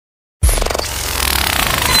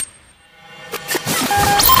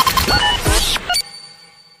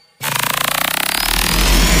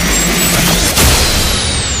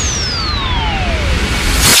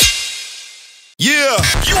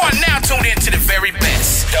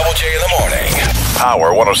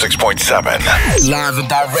Power 106.7. Live and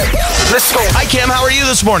direct. Let's go. Hi, Kim. How are you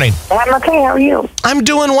this morning? I'm okay. How are you? I'm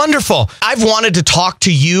doing wonderful. I've wanted to talk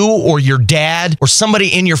to you or your dad or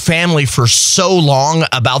somebody in your family for so long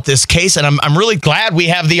about this case, and I'm really glad we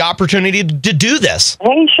have the opportunity to do this.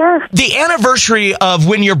 Hey, sure. The anniversary of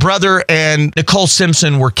when your brother and Nicole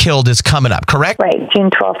Simpson were killed is coming up, correct? Right. June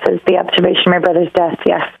 12th is the observation of my brother's death,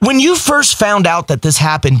 yes. When you first found out that this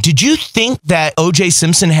happened, did you think that O.J.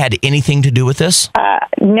 Simpson had anything to do with this?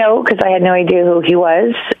 No, because I had no idea who he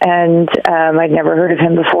was, and I'd never heard of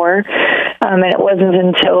him before. And it wasn't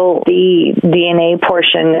until the DNA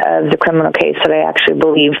portion of the criminal case that I actually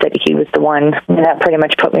believed that he was the one. And that pretty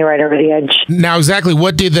much put me right over the edge. Now, exactly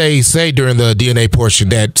what did they say during the DNA portion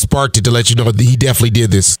that sparked it to let you know that he definitely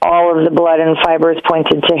did this? All of the blood and fibers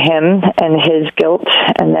pointed to him and his guilt,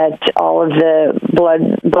 and that all of the blood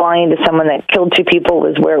belonging to someone that killed two people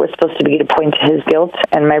was where it was supposed to be to point to his guilt.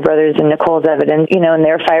 And my brother's and Nicole's evidence, and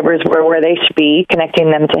their fibers were where they should be, connecting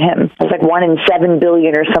them to him. It was like 1 in 7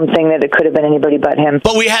 billion or something that it could have been anybody but him.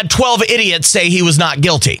 But we had 12 idiots say he was not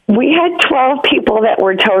guilty. We had 12 people that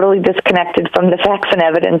were totally disconnected from the facts and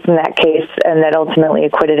evidence in that case, and that ultimately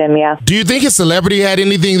acquitted him, yeah. Do you think his celebrity had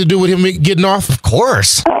anything to do with him getting off? Of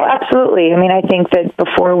course. Oh, absolutely. I mean, I think that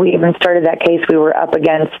before we even started that case, we were up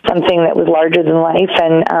against something that was larger than life,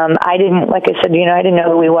 and I didn't, like I said, I didn't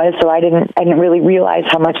know who he was, so I didn't really realize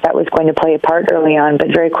how much that was going to play a part early on, but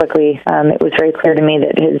very quickly, it was very clear to me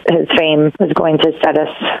that his fame was going to set us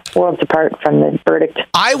worlds apart from the verdict.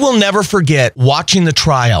 I will never forget watching the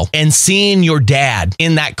trial and seeing your dad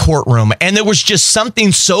in that courtroom, and there was just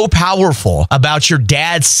something so powerful about your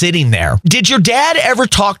dad sitting there. Did your dad ever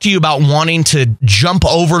talk to you about wanting to jump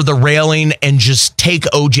over the railing and just take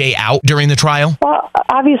OJ out during the trial? Well,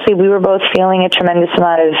 obviously, we were both feeling a tremendous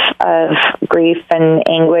amount of grief and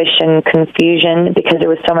anguish and confusion because there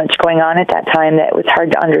was so much going on at that time that it was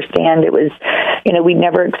hard to understand. It was, we'd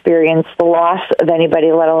never experienced the loss of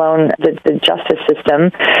anybody, let alone the justice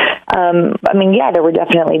system. There were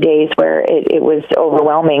definitely days where it was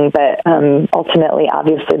overwhelming, but ultimately,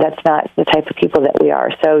 obviously, that's not the type of people that we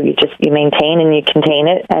are. So you maintain and you contain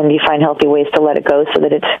it, and you find healthy ways to let it go so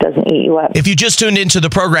that it doesn't eat you up. If you just tuned into the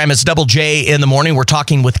program, it's Double J in the morning. We're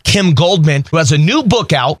talking with Kim Goldman, who has a new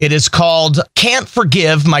book out. It is called Can't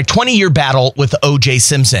Forgive, My 20-Year Battle with O.J.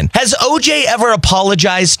 Simpson. Has O.J. ever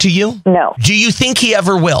apologized to you? No. Do you think he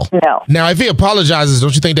ever will? No. Now, if he apologizes,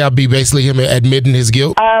 don't you think that would be basically him admitting his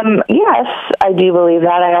guilt? Yes, I do believe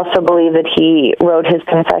that. I also believe that he wrote his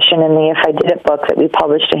confession in the If I Did It book that we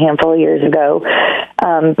published a handful of years ago.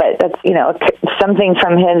 But that's, something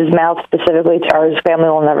from his mouth specifically to our family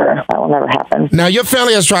will never happen. Now, your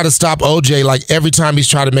family has tried to stop OJ like every time he's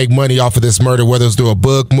tried to make money off of this murder, whether it's through a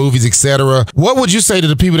book, movies, etc. What would you say to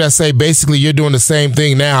the people that say basically you're doing the same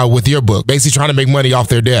thing now with your book, basically trying to make money off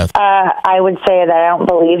their death? I would say that I don't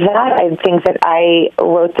believe that. I think that I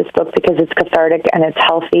wrote this book because it's cathartic and it's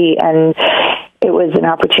healthy, and it was an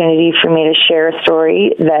opportunity for me to share a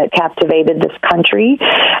story that captivated this country,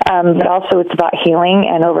 but also it's about healing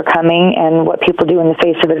and overcoming and what people do in the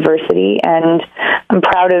face of adversity. And I'm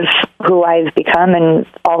proud of who I've become and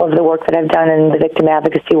all of the work that I've done in the victim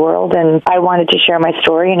advocacy world. And I wanted to share my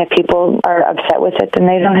story, and if people are upset with it, then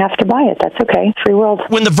they don't have to buy it. That's okay. Free world.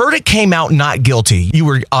 When the verdict came out not guilty, you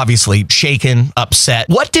were obviously shaken, upset.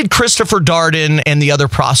 What did Christopher Darden and the other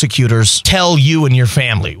prosecutors tell you and your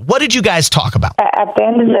family? What did you guys talk about? At the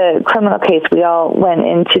end of the criminal case, we all went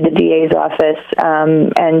into the DA's office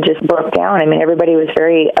and just broke down. I mean, everybody was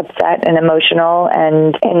very upset and emotional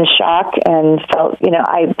and in shock, and felt,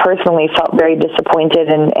 I personally felt very disappointed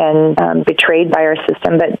and betrayed by our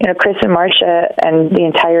system. But, Chris and Marcia and the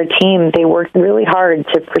entire team, they worked really hard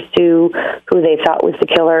to pursue who they thought was the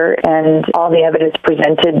killer, and all the evidence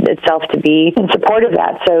presented itself to be in support of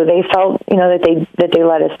that. So they felt, that they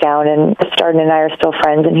let us down, and Darden and I are still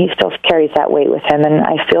friends, and he still carries that weight with him. And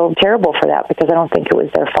I feel terrible for that because I don't think it was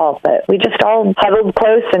their fault. But we just all huddled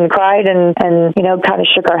close and cried and kind of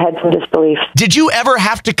shook our heads in disbelief. Did you ever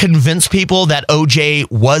have to convince people that O.J.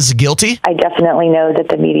 was guilty? I definitely know that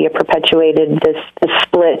the media perpetuated this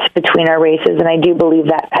split between our races, and I do believe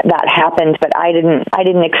that happened, but I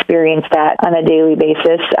didn't experience that on a daily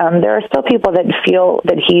basis. There are still people that feel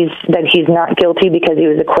that he's not guilty because he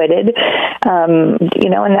was acquitted, and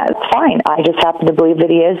that's fine. I just happen to believe that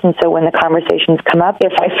he is, and so when the conversations come up,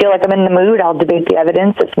 if I feel like I'm in the mood, I'll debate the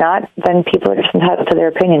evidence. If not, then people are just entitled to their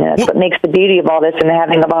opinion. And that's what makes the beauty of all all this and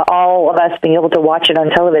having all of us being able to watch it on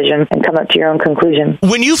television and come up to your own conclusion.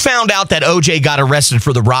 When you found out that OJ got arrested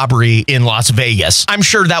for the robbery in Las Vegas, I'm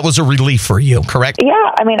sure that was a relief for you, correct? Yeah,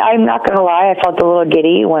 I mean, I'm not going to lie. I felt a little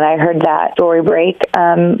giddy when I heard that story break.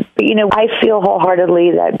 But, I feel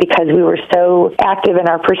wholeheartedly that because we were so active in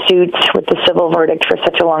our pursuits with the civil verdict for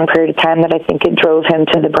such a long period of time that I think it drove him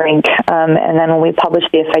to the brink. And then when we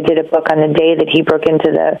published the If I Did It book on the day that he broke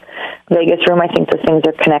into the Vegas room, I think those things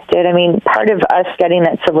are connected. I mean, part of us getting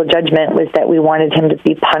that civil judgment was that we wanted him to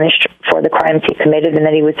be punished for the crimes he committed and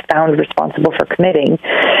that he was found responsible for committing.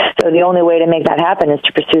 So the only way to make that happen is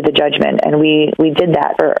to pursue the judgment. And we did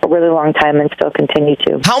that for a really long time and still continue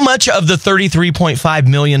to. How much of the $33.5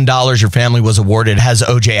 million your family was awarded has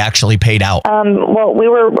OJ actually paid out? Well, we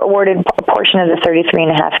were awarded a portion of the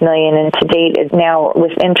 $33.5 million, and to date, now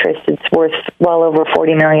with interest, it's worth well over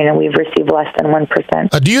 $40 million, and we've received less than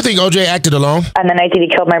 1%. Do you think OJ acted alone? On the night that he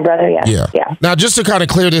killed my brother, yes. Yeah. Now, just to kind of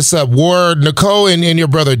clear this up, were Nicole and your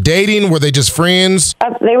brother dating? Were they just friends?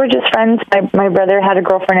 They were just friends. My brother had a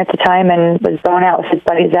girlfriend at the time and was going out with his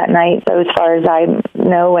buddies that night. So as far as I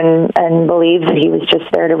know and believe, that he was just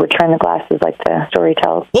there to return the glasses like the story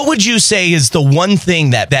tells. What would you say is the one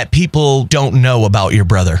thing that people don't know about your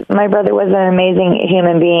brother? My brother was an amazing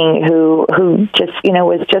human being who just,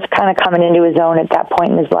 was just kind of coming into his own at that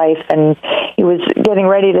point in his life. And he was getting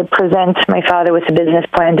ready to present my father with a business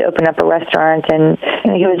plan to open up a restaurant. And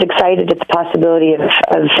he was excited at the possibility of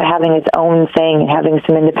having his own thing and having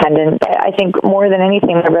some independence. I think more than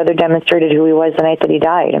anything, my brother demonstrated who he was the night that he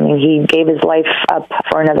died. I mean, he gave his life up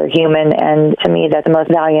for another human. And to me, that's the most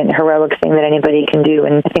valiant, heroic thing that anybody can do.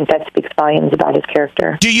 And I think that speaks volumes about his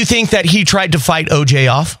character. Do you think that he tried to fight OJ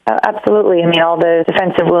off? Absolutely. I mean, all the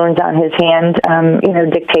defensive wounds on his hand,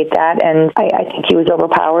 dictate that. And I think he was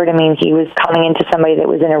overpowered. I mean, he was coming into somebody that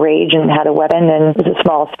was in a rage and had a weapon, and it was a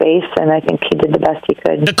small space. And I think he did the best he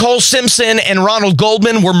could. Nicole Simpson and Ronald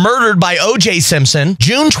Goldman were murdered by O.J. Simpson.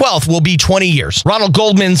 June 12th will be 20 years. Ronald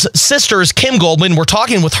Goldman's sister is Kim Goldman. We're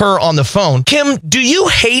talking with her on the phone. Kim, do you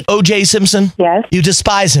hate O.J. Simpson? Yes. You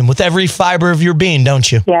despise him with every fiber of your being,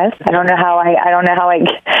 don't you? Yes. I don't know how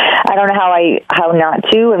not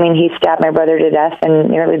to. I mean, he stabbed my brother to death and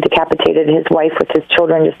nearly decapitated his wife with his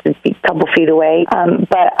children just a couple feet away.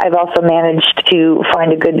 But I've also managed to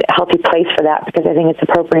find a good, healthy place for that because I think it's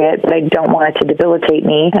appropriate, but I don't want it to debilitate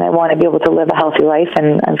me, and I want to be able to live a healthy life,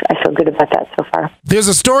 and I feel good about that so far. There's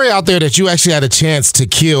a story out there that you actually had a chance to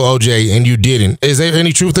kill OJ and you didn't. Is there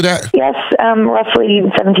any truth to that? Yes. Roughly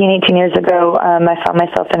 17, 18 years ago, I found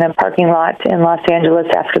myself in a parking lot in Los Angeles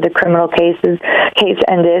after the criminal case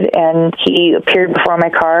ended, and he appeared before my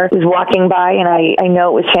car. He was walking by, and I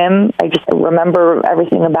know it was him. I just remember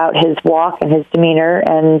everything about his walk and his demeanor,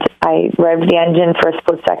 and I revved the engine for a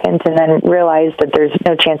split second and then realized that there's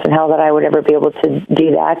no chance in hell that I would ever be able to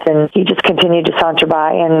do that. And he just continued to saunter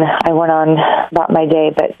by, and I went on about my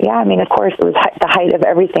day. But yeah, I mean, of course, it was the height of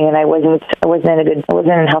everything, and I wasn't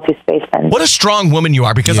in a healthy space then. What a strong woman you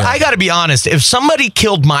are, because I got to be honest, if somebody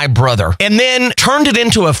killed my brother and then turned it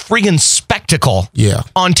into a friggin' spectacle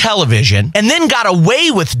on television and then got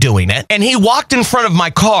away with doing it, and he walked in front of my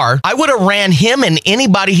car, I would have ran him and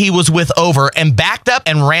anybody he was with over and backed up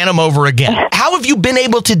and ran him over again. How have you been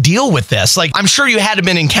able to deal with this? Like, I'm sure you had to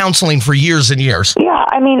been in counseling for years and years. Yeah,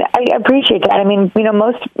 I mean, I appreciate that. I mean,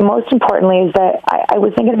 most importantly is that I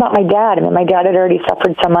was thinking about my dad. I mean, my dad had already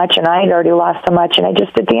suffered so much, and I had already lost so much, and I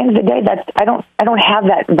just, at the end of the day, I don't have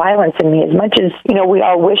that violence in me as much as, we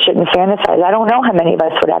all wish it and fantasize. I don't know how many of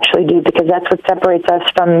us would actually do, because that's what separates us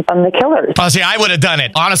from the killers. Oh, see, I would have done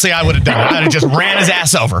it. Honestly, I would have done it. I would have just ran his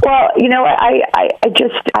ass over. Well,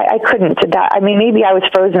 I couldn't. I mean, maybe I was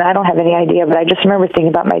frozen. I don't have any idea, but I just remember thinking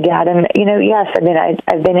about my dad. And, yes, I mean,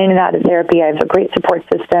 I've been in and out of therapy. I have a great support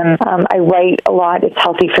system. I write a lot. It's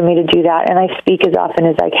healthy for me to do that. And I speak as often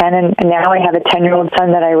as I can. And now I have a 10-year-old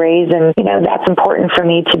son that I raise. And, that's important for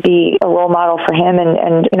me to be a role model for him.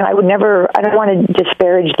 And I don't want to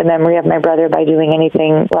disparage the memory of my brother by doing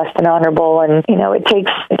anything less than honorable. And, it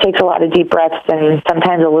takes a lot of deep breaths and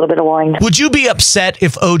sometimes a little bit of wine. Would you be upset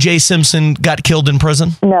if O.J. Simpson got killed in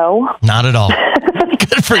prison? No. Not at all.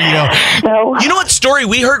 Good for you. No. You know what story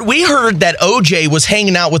we heard? We heard that OJ was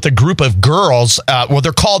hanging out with a group of girls.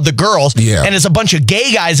 They're called the Girls. Yeah. And it's a bunch of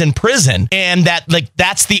gay guys in prison. And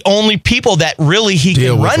that's the only people that really he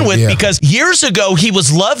can run with, because years ago he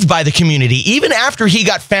was loved by the community, even after he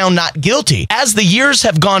got found not guilty. As the years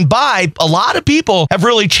have gone by, a lot of people have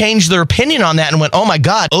really changed their opinion on that and went, oh my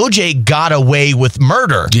God, OJ got away with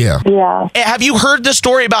murder. Yeah. Have you heard the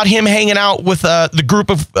story about him hanging out with the group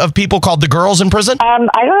of people called the Girls in prison?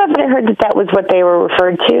 I don't know if I heard that was what they were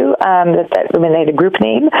referred to. I mean, they had a group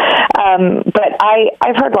name. But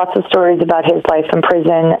I've heard lots of stories about his life in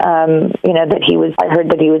prison. I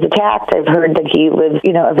heard that he was attacked. I've heard that he lives,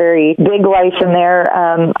 a very big life in there.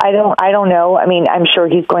 I don't know. I mean, I'm sure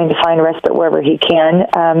he's going to find respite wherever he can.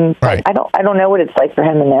 Right. I don't know what it's like for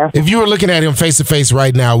him in there. If you were looking at him face to face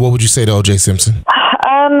right now, what would you say to O.J. Simpson?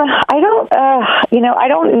 I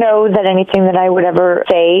don't know that anything that I would ever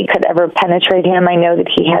say could ever penetrate him. I know that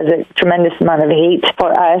he has a tremendous amount of hate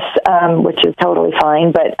for us, which is totally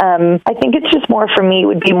fine. But I think it's just more for me. It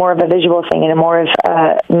would be more of a visual thing and more of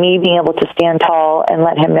me being able to stand tall and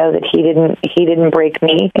let him know that he didn't break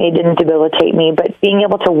me, he didn't debilitate me, but being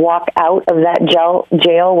able to walk out of that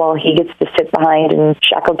jail while he gets to sit behind and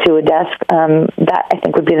shackled to a desk. That I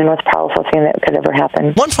think would be the most powerful thing that could ever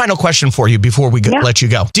happen. One final question for you before we let you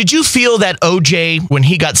go. Did you feel that O.J., when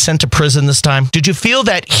he got sent to prison this time, did you feel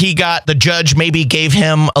that the judge maybe gave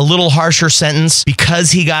him a little harsher sentence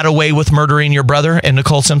because he got away with murdering your brother and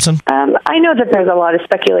Nicole Simpson? I know that there's a lot of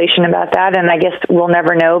speculation about that, and I guess we'll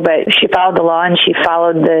never know, but she followed the law and she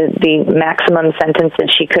followed the maximum sentence that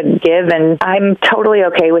she could give, and I'm totally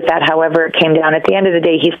okay with that. However it came down, at the end of the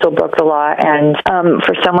day, he still broke the law, and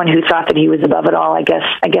for someone who thought that he was above it all, I guess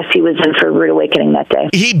he was in for a rude awakening that day.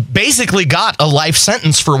 He basically got a life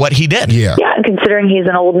sentence for what he did. Yeah, considering he's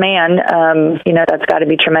an old man, that's got to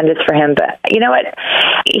be tremendous for him. But you know what?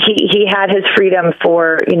 He had his freedom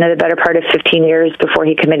for, the better part of 15 years before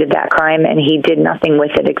he committed that crime, and he did nothing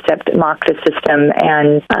with it except mock the system.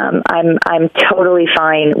 And I'm totally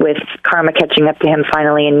fine with karma catching up to him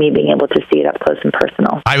finally and me being able to see it up close and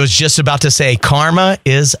personal. I was just about to say, karma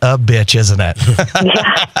is a bitch, isn't it?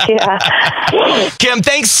 Yeah. Kim,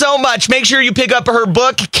 thanks so much. Make sure you pick up her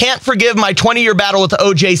book, Can't Forgive My 20-Year Battle with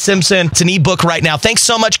O.J. Simpson. It's an ebook right now. Thanks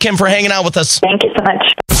so much, Kim, for hanging out with us. Thank you so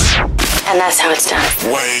much. And that's how it's done.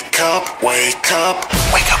 Wake up, wake up.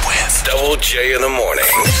 Wake up with Double J in the morning.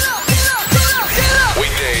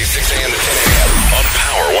 Weekdays 6 a.m. to 10 a.m. on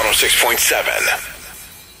Power 106.7.